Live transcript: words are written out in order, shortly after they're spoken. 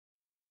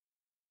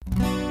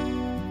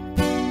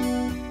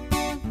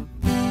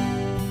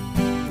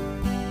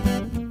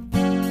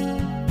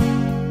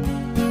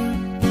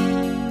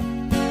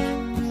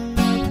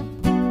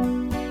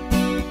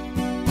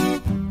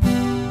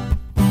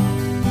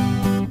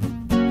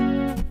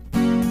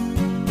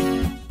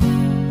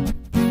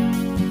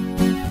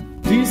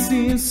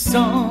this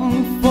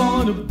song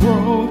for the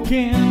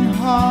broken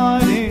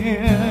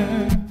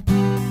hearted.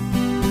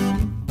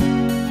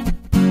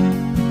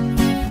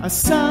 I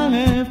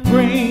silently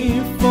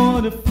pray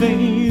for the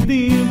faith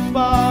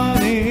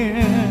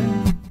departed.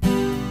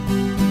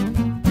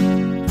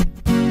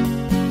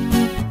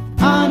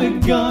 I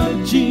got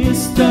a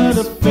gist of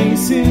the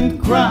facing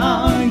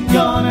crowd,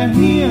 gonna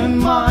hear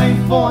my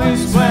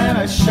voice when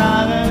I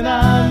shout it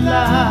out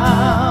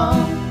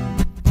loud.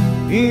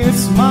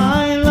 It's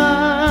my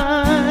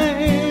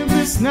life,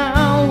 it's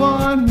now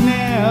or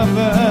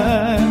never.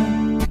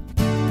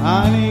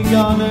 I ain't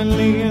gonna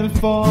live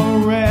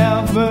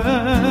forever.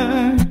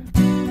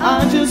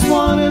 I just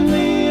wanna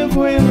live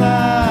with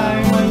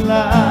life.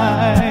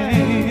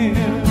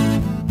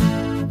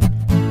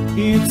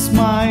 It's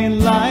my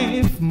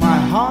life, my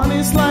heart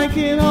is like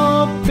an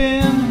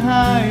open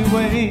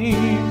highway.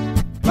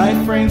 Like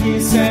Frankie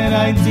said,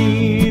 I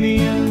did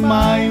it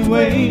my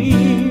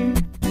way.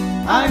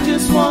 I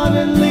just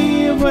wanna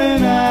live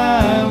when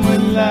I'm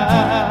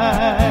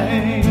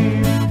alive.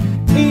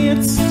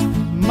 It's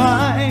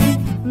my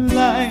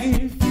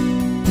life.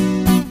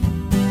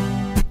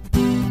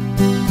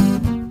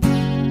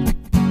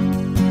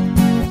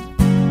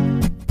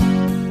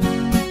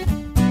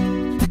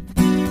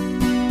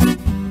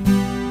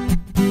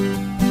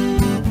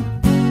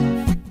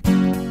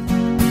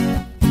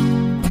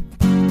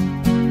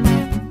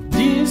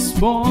 This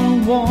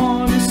born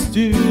water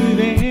stood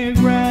the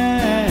ground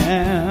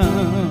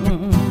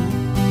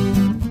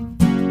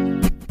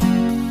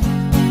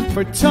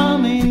for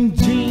Tom and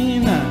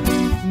Gina,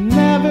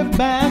 never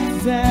back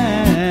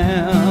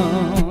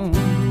down.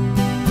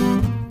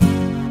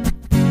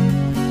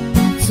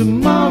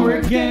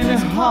 Tomorrow get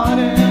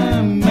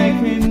harder, make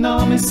me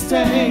no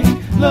mistake.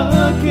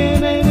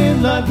 Looking at it,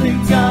 luckily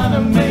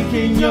gotta make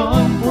it your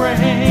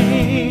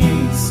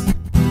breaks.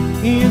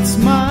 It's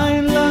my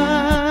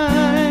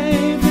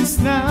life, it's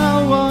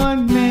now or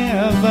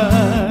never.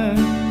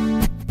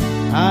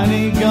 I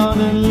ain't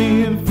gonna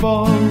live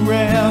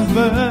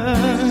forever.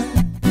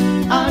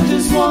 I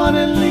just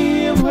wanna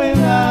live when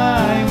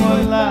I'm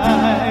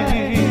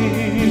alive.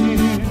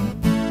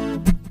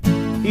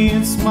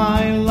 It's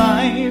my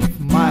life,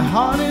 my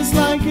heart is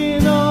like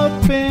an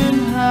open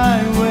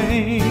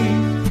highway.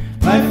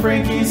 Like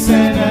Frankie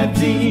said, I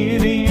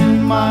did it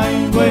my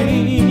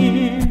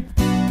way.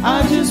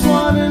 I just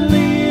wanna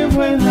live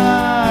when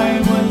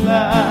I'm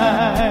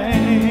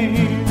alive.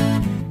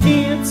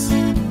 It's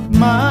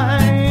my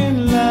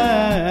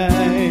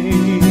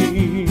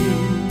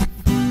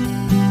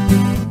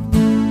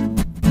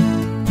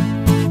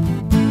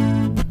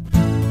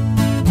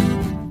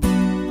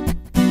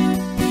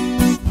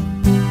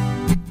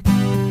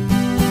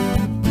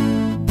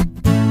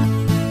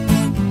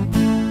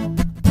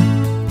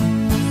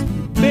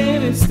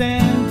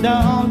stand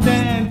down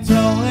and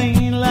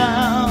towing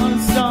loud.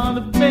 So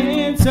the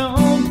band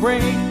don't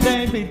break,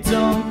 baby,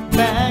 don't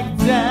back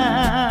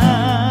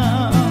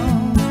down.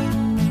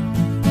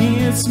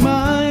 It's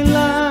my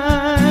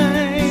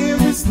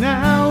life, it's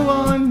now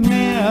or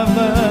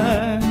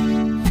never.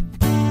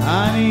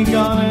 I ain't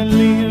gonna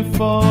live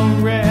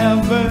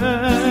forever.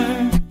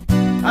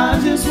 I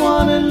just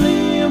wanna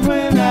live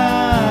when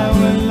I'm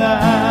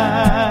alive.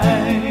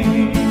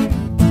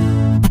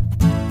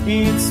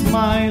 It's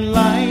my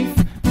life,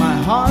 my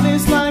heart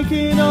is like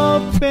an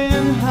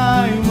open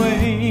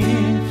highway.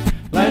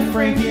 Like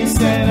Frankie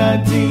said, I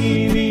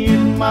did it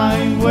my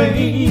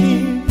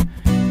way.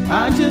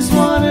 I just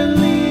wanna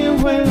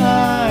live when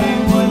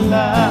I'm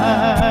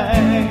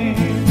alive.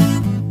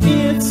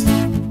 It's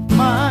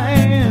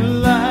my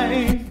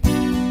life,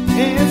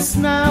 it's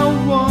now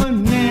or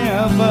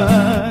never.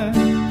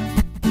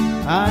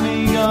 I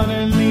ain't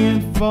gonna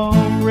live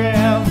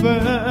forever.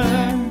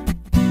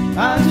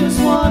 I just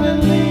wanna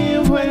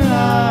live when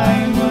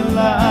I'm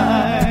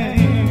alive.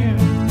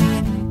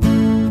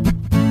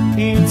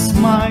 It's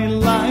my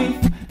life,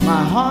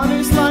 my heart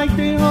is like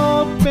the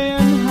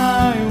open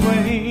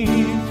highway.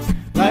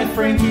 Like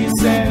Frankie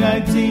said, I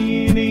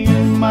did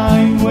it my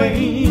way.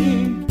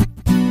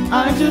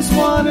 I just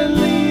wanna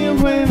live